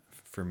 but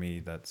for me,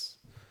 that's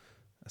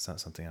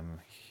not something I'm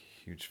a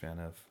huge fan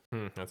of.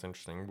 That's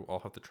interesting. I'll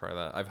have to try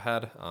that. I've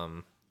had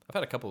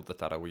a couple of the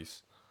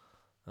Taragüís,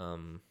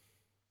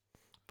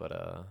 but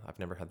I've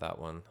never had that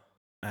one.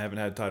 I haven't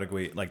had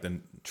Taragüí, like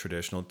the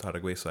traditional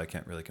Taragüí, so I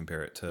can't really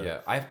compare it to. Yeah,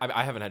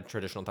 I haven't had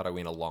traditional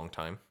Taragüí in a long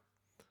time.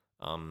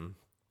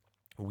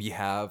 We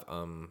have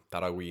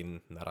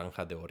Taragüí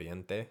Naranja de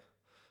Oriente,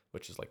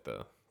 which is like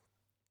the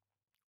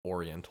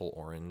Oriental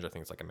orange. I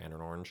think it's like a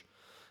Mandarin orange.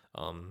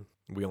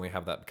 We only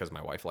have that because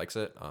my wife likes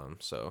it.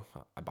 So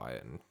I buy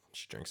it and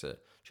she drinks it.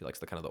 She likes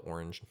the kind of the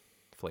orange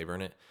flavor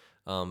in it.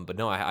 But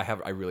no,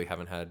 I really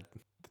haven't had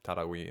the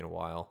Taragüí in a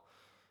while.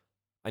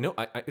 I know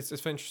it's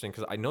interesting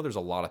because I know there's a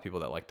lot of people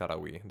that like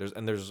Taragüí.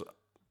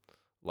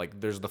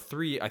 There's the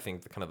three, I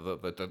think, the kind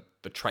of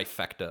the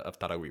trifecta of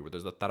Taragüí, where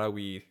there's the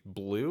Taragüí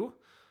blue,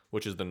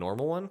 which is the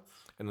normal one,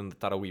 and then the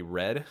Taragüí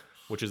red,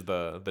 which is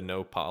the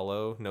no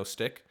palo, no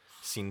stick,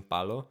 sin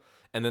palo,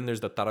 and then there's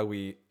the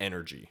Taragüí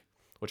energy,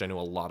 which I know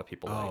a lot of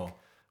people like.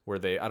 Where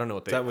I don't know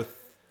what they. Is that with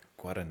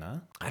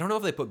guarana? I don't know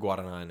if they put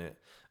guarana in it.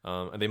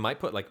 And they might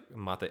put like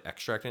mate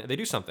extract in it. They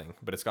do something,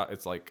 but it's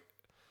like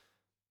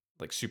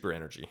super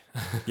energy.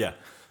 Yeah.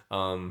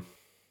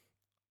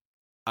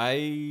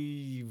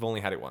 I've only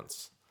had it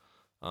once.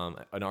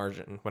 When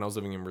I was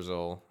living in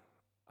Brazil,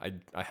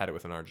 I had it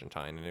with an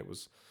Argentine, and it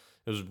was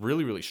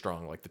really, really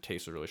strong. Like the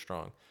taste was really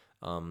strong.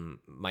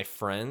 My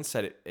friend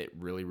said it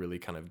really, really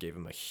kind of gave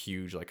him a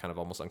huge, like kind of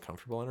almost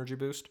uncomfortable energy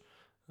boost.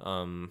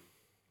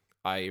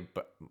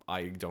 but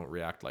I don't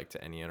react like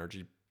to any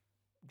energy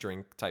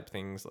drink type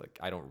things. Like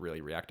I don't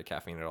really react to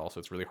caffeine at all, so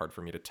it's really hard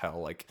for me to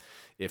tell like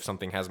if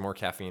something has more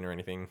caffeine or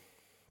anything.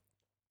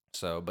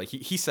 So, but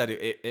he said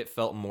it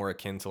felt more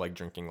akin to like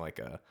drinking like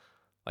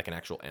an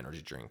actual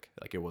energy drink.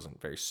 Like it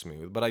wasn't very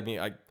smooth. But I mean,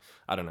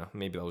 I don't know.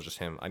 Maybe that was just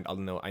him. I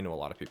know a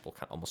lot of people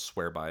kind of almost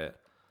swear by it.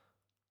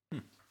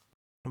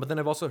 But then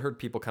I've also heard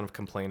people kind of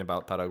complain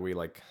about Taragui.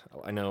 Like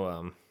I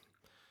know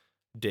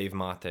Dave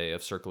Mate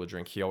of Circle of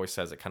Drink. He always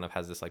says it kind of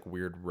has this like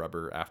weird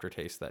rubber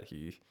aftertaste that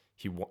he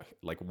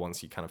like once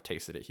he kind of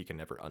tasted it, he can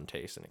never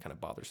untaste, and it kind of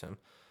bothers him.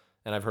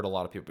 And I've heard a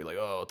lot of people be like,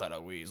 "Oh,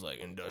 Taragui is like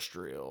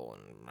industrial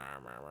and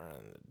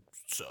it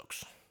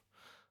sucks."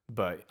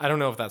 But I don't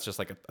know if that's just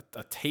like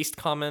a taste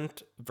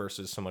comment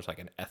versus so much like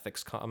an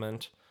ethics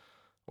comment,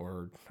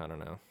 or I don't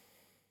know.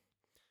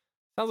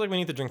 Sounds like we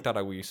need to drink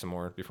Taragui some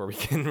more before we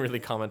can really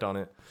comment on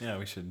it. Yeah,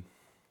 we should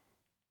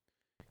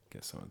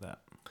get some of that.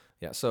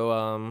 Yeah.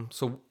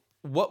 So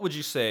what would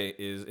you say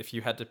is if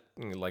you had to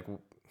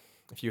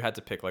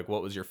pick like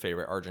what was your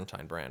favorite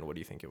Argentine brand? What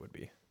do you think it would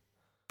be?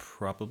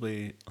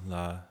 Probably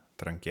La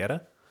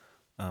Tranquera.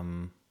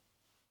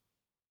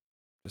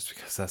 Just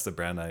because that's the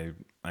brand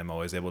I'm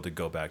always able to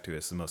go back to.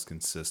 It's the most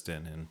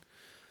consistent, and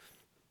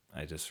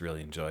I just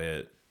really enjoy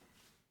it.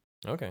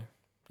 Okay.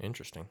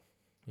 Interesting.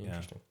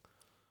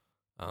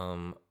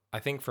 I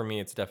think for me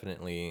it's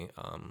definitely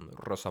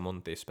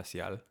Rosamonte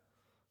Especial.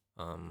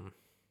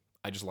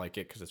 I just like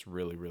it because it's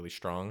really, really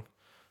strong,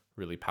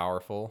 really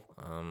powerful.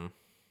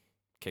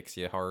 Kicks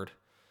you hard.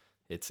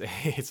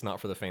 It's not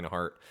for the faint of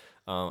heart.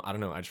 I don't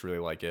know. I just really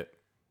like it.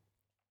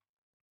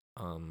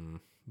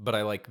 But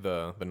I like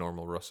the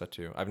normal Rosa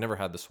too. I've never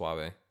had the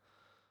Suave.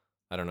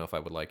 I don't know if I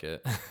would like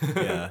it.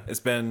 Yeah, it's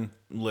been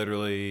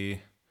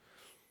literally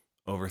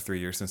over 3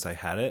 years since I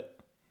had it.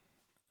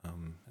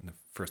 And the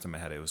first time I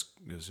had it, it was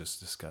just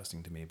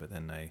disgusting to me. But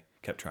then I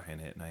kept trying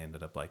it, and I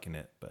ended up liking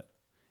it. But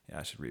yeah,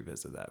 I should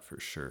revisit that for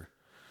sure.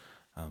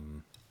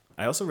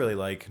 I also really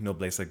like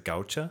Nobleza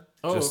Gaucha,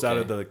 out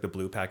of the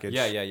blue package.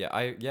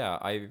 Yeah.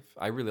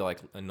 I really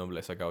like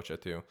Nobleza Gaucha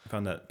too. I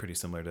found that pretty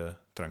similar to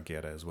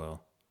Tranquera as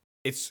well.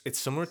 It's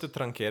similar to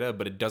Tranquera,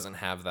 but it doesn't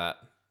have that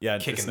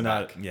kick it's in the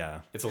back.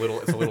 Yeah, it's a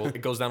little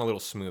it goes down a little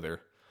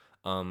smoother.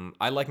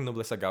 I like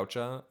Nobleza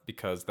Gaucha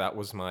because that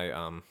was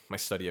my my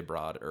study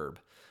abroad herb.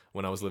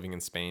 When I was living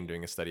in Spain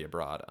doing a study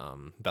abroad,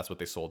 that's what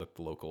they sold at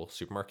the local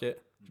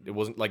supermarket. It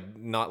wasn't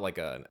not like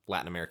a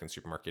Latin American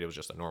supermarket. It was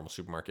just a normal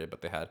supermarket,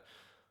 but they had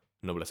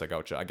Nobleza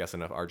Gaucha. I guess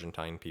enough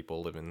Argentine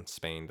people live in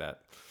Spain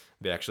that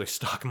they actually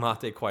stock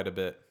mate quite a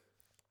bit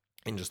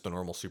in just the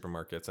normal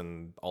supermarkets,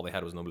 and all they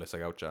had was Nobleza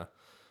Gaucha.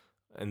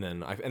 And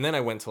then I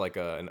went to like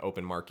an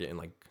open market in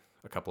like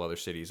a couple other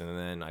cities, and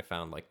then I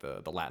found like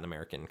the Latin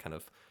American kind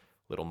of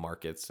little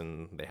markets,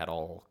 and they had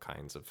all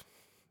kinds of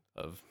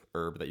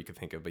herb that you could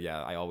think of. But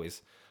yeah, I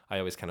always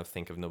kind of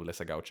think of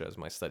Nobleza Gaucha as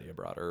my study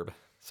abroad herb.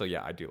 So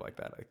yeah, I do like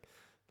that. Like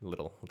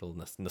little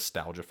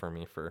nostalgia for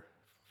me for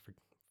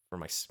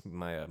my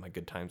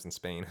good times in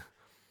Spain.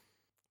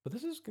 But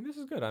this is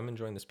good. I'm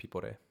enjoying this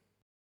pipore.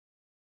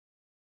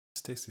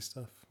 It's tasty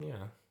stuff.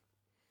 Yeah.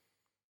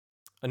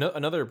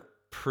 Another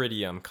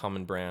pretty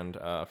common brand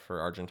for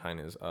Argentine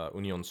is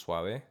Union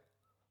Suave.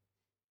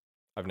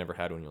 I've never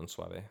had Union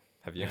Suave.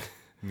 Have you?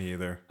 Me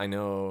either. I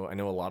know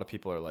a lot of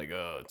people are like,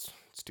 oh, it's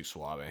too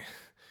suave.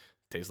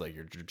 Tastes like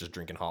you're just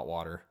drinking hot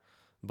water.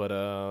 But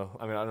I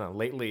mean, I don't know.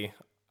 Lately,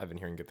 I've been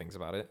hearing good things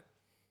about it.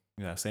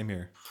 Yeah, same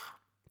here.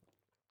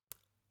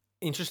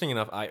 Interesting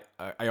enough, I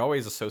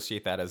always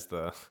associate that as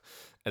the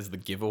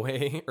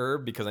giveaway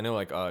herb, because I know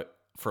like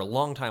for a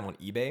long time on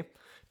eBay,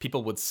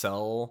 people would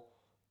sell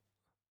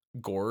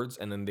gourds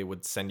and then they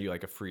would send you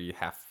like a free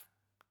half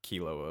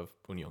kilo of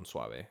Union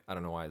Suave. I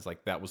don't know why. It's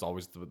like that was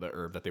always the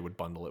herb that they would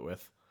bundle it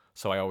with.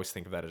 So I always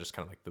think of that as just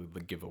kind of like the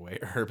giveaway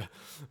herb,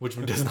 which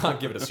does not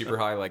give it a super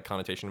high like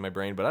connotation in my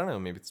brain. But I don't know.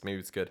 Maybe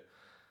it's good.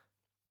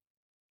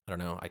 I don't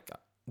know.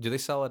 Do they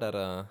sell it at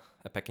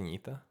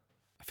Pequeñita?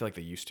 I feel like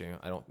they used to.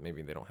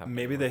 Maybe they don't have.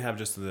 Maybe they have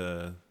just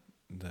the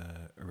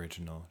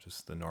original,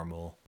 just the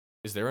normal.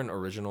 Is there an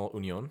original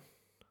Union?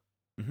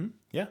 Mm-hmm.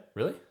 Yeah.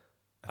 Really?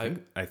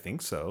 I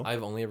think so.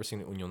 I've only ever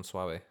seen Union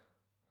Suave.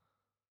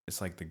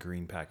 It's like the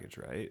green package,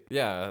 right?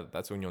 Yeah,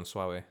 that's Union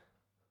Suave.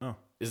 Oh.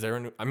 Is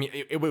there I mean,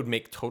 it would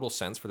make total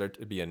sense for there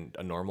to be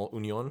a normal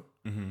Union,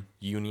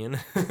 union,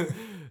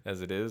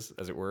 as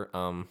it were.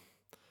 I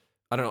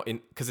don't know,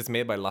 because it's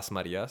made by Las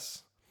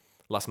Marias.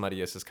 Las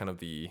Marias is kind of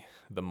the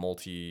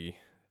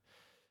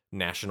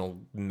multi-national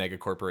mega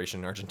corporation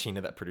in Argentina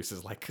that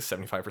produces like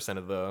 75%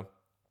 of the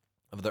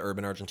herb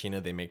in Argentina.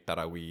 They make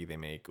Taragui, they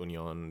make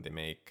Union, they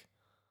make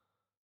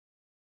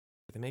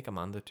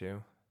Amanda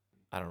too.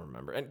 I don't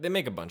remember. And they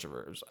make a bunch of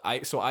herbs.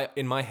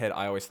 In my head,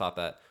 I always thought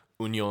that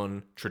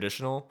Union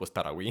traditional was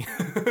Taragui.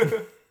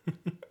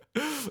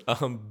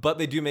 But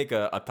they do make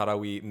a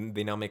Taragui.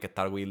 They now make a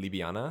Taragui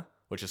Liviana,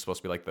 which is supposed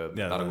to be like the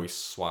Taragui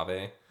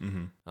Suave.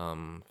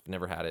 Mm-hmm.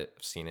 Never had it.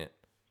 I've seen it.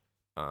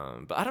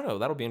 But I don't know.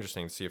 That'll be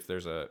interesting to see if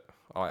there's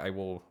I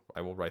will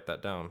write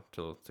that down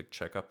to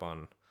check up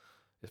on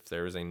if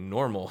there is a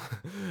normal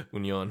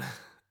union,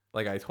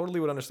 like I totally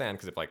would understand,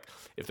 because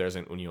if there's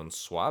an union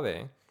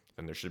suave,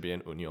 then there should be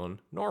an union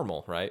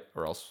normal, right?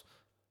 Or else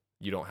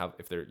you don't have,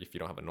 if you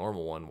don't have a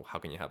normal one, how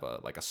can you have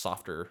a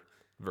softer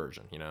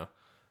version,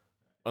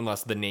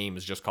 unless the name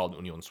is just called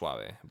union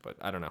suave. But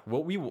I don't know.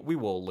 Well, we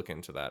will look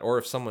into that, or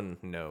if someone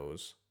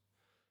knows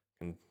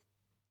and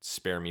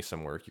spare me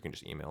some work, you can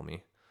just email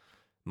me,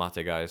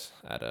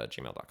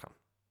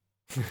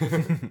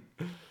 mateguys@gmail.com.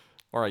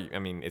 Or I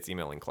mean, it's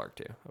emailing Clark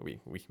too.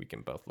 We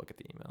can both look at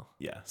the email.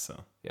 Yeah,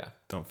 so Yeah.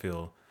 don't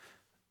feel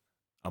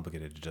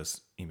obligated to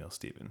just email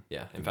Steven.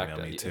 Yeah. In You can fact,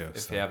 email me too, if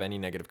so. you have any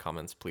negative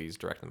comments, please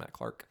direct them at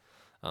Clark.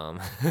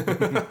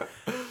 Yeah.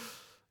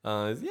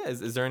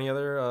 Is there any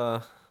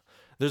other?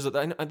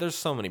 There's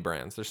so many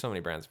brands. There's so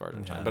many brands of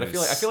Argentine, Yeah, but I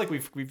feel like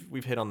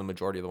we've hit on the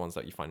majority of the ones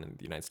that you find in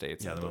the United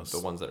States. Yeah, and the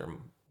ones that are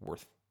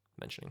worth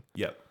mentioning.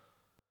 Yep.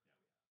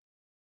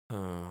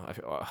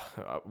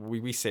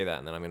 We say that,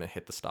 and then I'm gonna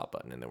hit the stop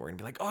button, and then we're gonna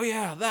be like, oh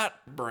yeah,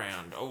 that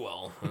brand. Oh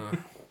well.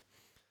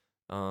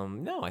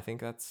 No, I think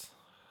that's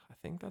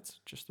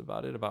just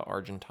about it about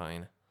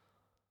Argentine.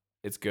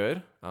 It's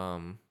good.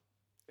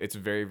 It's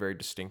very, very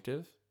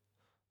distinctive.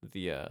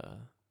 The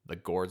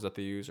gourds that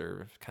they use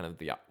are kind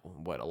of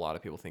what a lot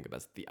of people think of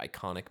as the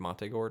iconic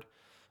mate gourd.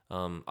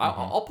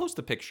 I'll post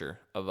a picture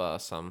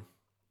of some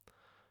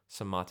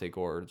mate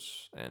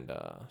gourds and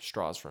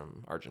straws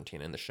from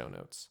Argentina in the show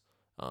notes.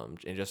 And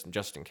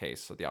just in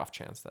case, so the off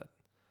chance that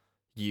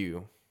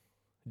you,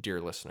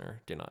 dear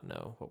listener, do not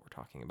know what we're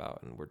talking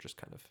about, and we're just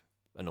kind of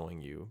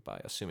annoying you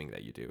by assuming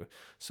that you do.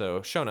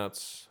 So show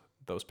notes,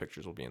 those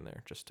pictures will be in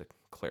there just to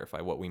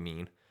clarify what we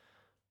mean.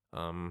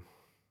 I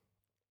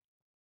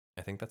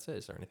think that's it.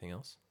 Is there anything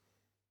else?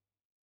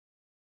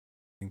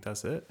 I think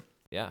that's it.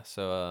 Yeah.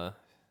 So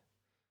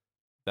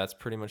that's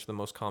pretty much the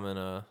most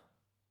common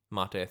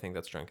mate I think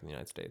that's drunk in the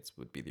United States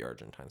would be the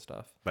Argentine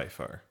stuff. By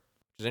far.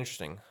 Which is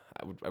interesting.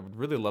 I would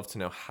really love to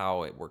know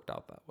how it worked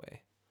out that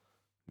way,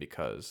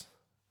 because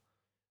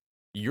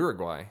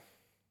Uruguay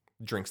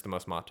drinks the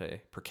most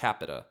mate per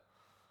capita,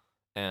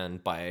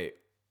 and by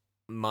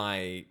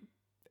my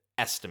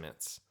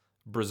estimates,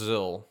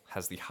 Brazil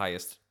has the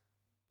highest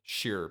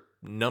sheer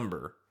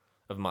number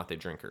of mate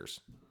drinkers,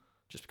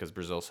 just because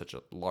Brazil is such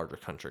a larger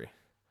country.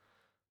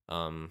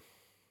 But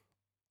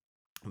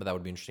that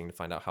would be interesting to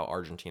find out how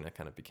Argentina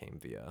kind of became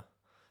the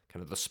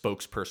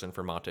spokesperson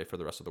for mate for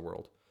the rest of the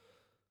world.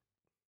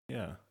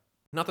 Yeah.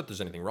 Not that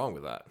there's anything wrong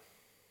with that.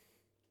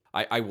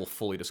 I will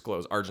fully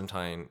disclose,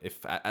 Argentine,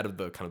 if out of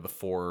the kind of the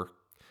four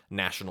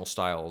national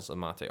styles of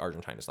mate,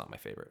 Argentine is not my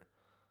favorite.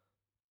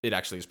 It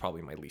actually is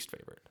probably my least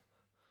favorite.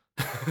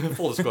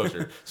 Full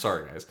disclosure.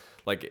 Sorry, guys.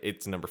 Like,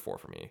 it's number 4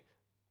 for me.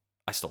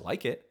 I still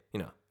like it.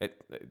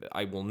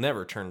 I will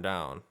never turn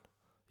down,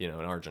 an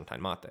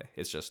Argentine mate.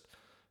 It's just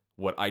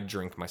what I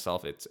drink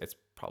myself. It's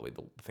probably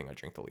the thing I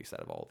drink the least out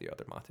of all the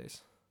other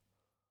mates.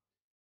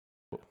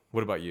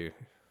 What about you?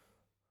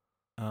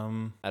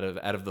 Out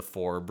of the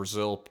 4,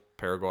 Brazil,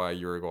 Paraguay,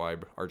 Uruguay,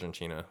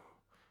 Argentina,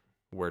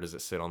 where does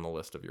it sit on the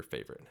list of your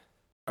favorite?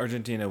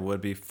 Argentina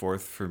would be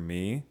 4th for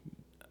me,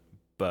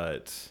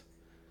 but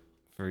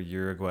for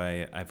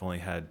Uruguay, I've only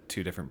had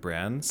 2 different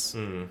brands.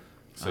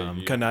 So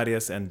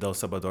Canarias and Del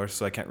Salvador,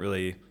 so I can't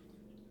really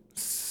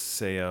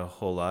say a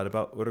whole lot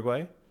about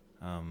Uruguay.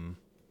 So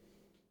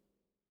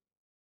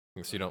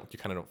you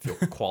kind of don't feel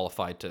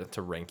qualified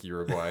to rank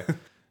Uruguay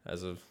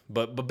as of,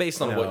 but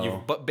based on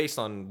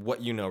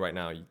what you know right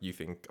now, you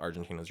think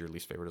Argentina is your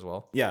least favorite as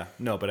well? Yeah,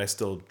 no, but I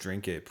still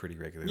drink it pretty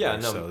regularly. Yeah,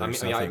 no,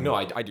 so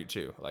I do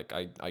too. Like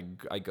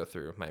I go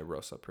through my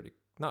Rosa pretty,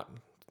 not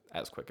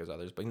as quick as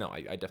others, but no,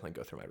 I definitely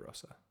go through my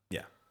Rosa.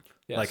 Yeah.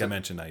 I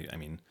mentioned, I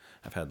mean,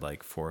 I've had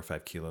like 4 or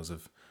 5 kilos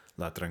of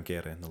La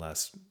Tranquera in the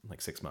last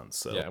 6 months.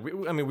 So yeah,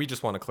 we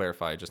just want to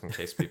clarify, just in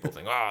case people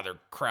think, they're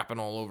crapping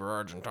all over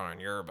Argentine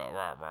Yerba.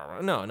 Rah, rah,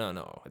 rah.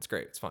 No, it's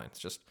great, it's fine. It's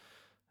just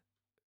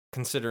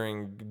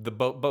considering the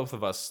both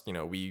of us,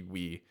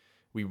 we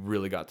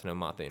really got to know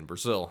mate in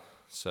Brazil,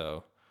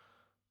 so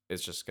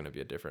it's just going to be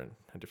a different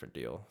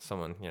deal.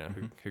 Someone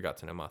who got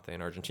to know mate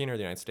in Argentina or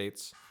the United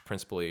States,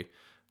 principally,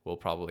 will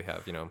probably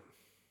have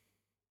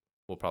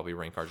we'll probably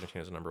rank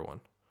Argentina as number 1,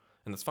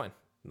 and that's fine.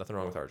 Nothing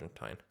wrong with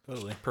Argentine.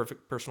 Totally. Just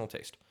perfect personal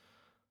taste.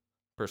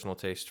 Personal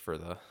taste for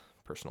the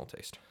personal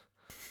taste.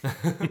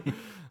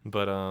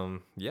 But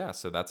yeah,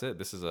 so that's it.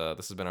 This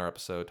has been our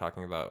episode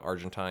talking about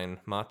Argentine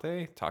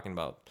mate, talking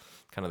about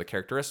kind of the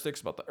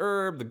characteristics, about the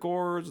herb, the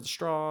gourds, the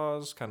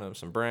straws, kind of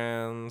some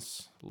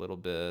brands, a little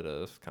bit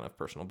of kind of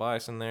personal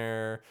bias in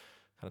there,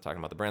 kind of talking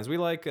about the brands we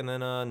like, and then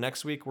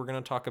next week we're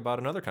gonna talk about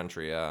another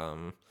country.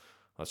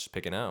 Let's just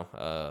pick it now.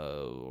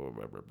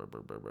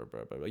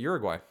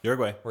 Uruguay. We're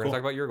gonna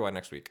talk about Uruguay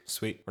next week.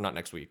 Sweet. Or not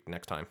next week.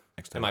 Next time.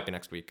 It might be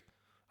next week.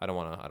 I don't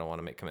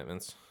wanna make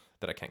commitments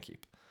that I can't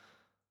keep.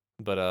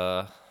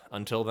 But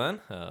until then,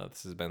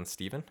 this has been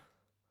Steven.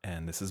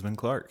 And this has been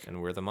Clark.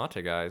 And we're the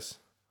Mate Guys.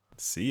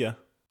 See ya.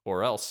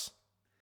 Or else.